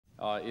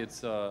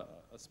It's a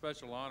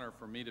special honor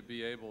for me to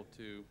be able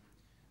to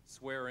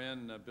swear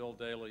in Bill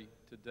Daley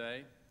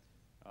today.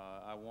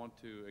 I want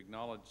to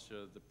acknowledge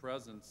the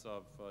presence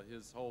of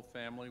his whole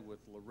family with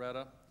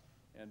Loretta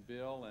and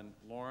Bill and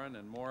Lauren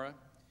and Maura,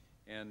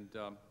 and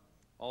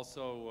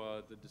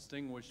also the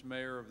distinguished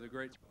mayor of the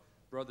great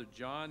brother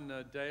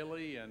John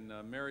Daley and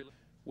Mary.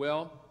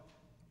 Well,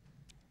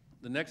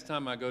 the next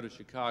time I go to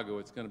Chicago,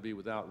 it's going to be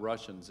without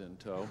Russians in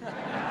tow.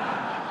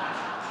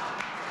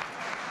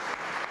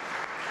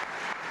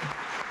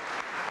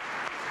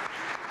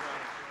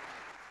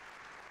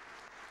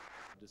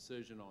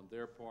 Decision on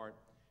their part.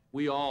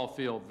 We all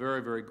feel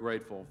very, very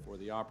grateful for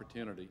the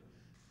opportunity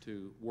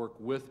to work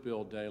with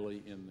Bill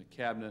Daley in the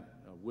cabinet,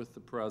 with the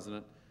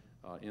president,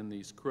 in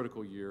these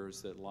critical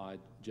years that lie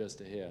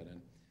just ahead.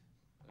 And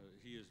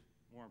he is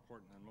more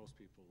important than most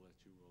people that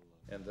you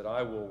will. And that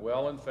I will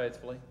well and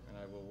faithfully. And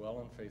I will well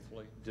and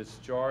faithfully.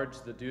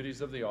 Discharge the duties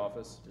of the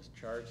office.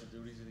 Discharge the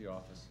duties of the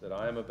office. That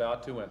I am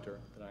about to enter.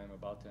 That I am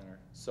about to enter.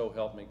 So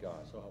help me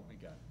God. So help me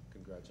God.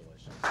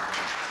 Congratulations.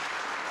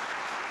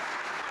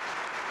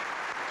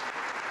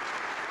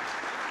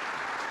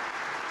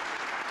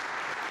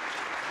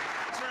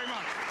 Very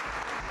much.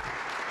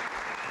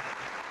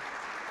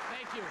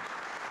 Thank you.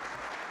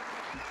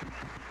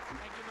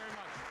 Thank you very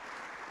much.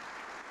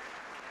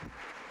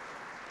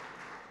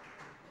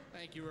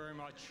 Thank you very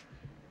much.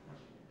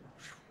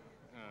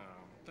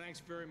 Thanks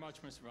very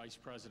much, Mr. Vice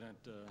President.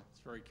 It's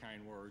very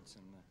kind words,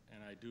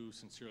 and I do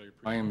sincerely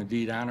appreciate it. I am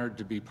indeed honored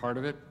to be part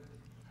of it,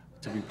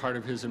 to be part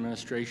of his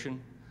administration.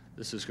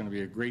 This is going to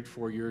be a great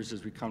 4 years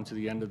as we come to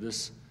the end of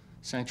this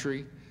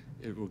century.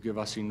 It will give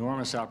us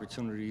enormous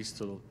opportunities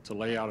to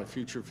lay out a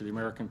future for the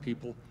American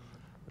people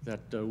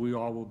that we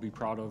all will be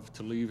proud of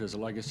to leave as a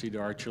legacy to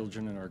our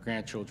children and our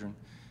grandchildren.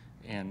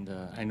 And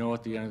I know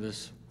at the end of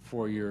this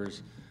 4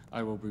 years,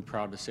 I will be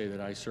proud to say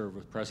that I served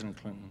with President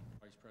Clinton,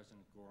 Vice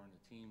President Gore, and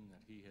the team that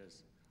he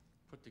has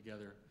put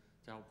together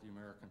to help the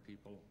American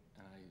people.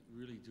 And I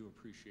really do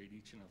appreciate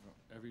each and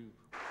every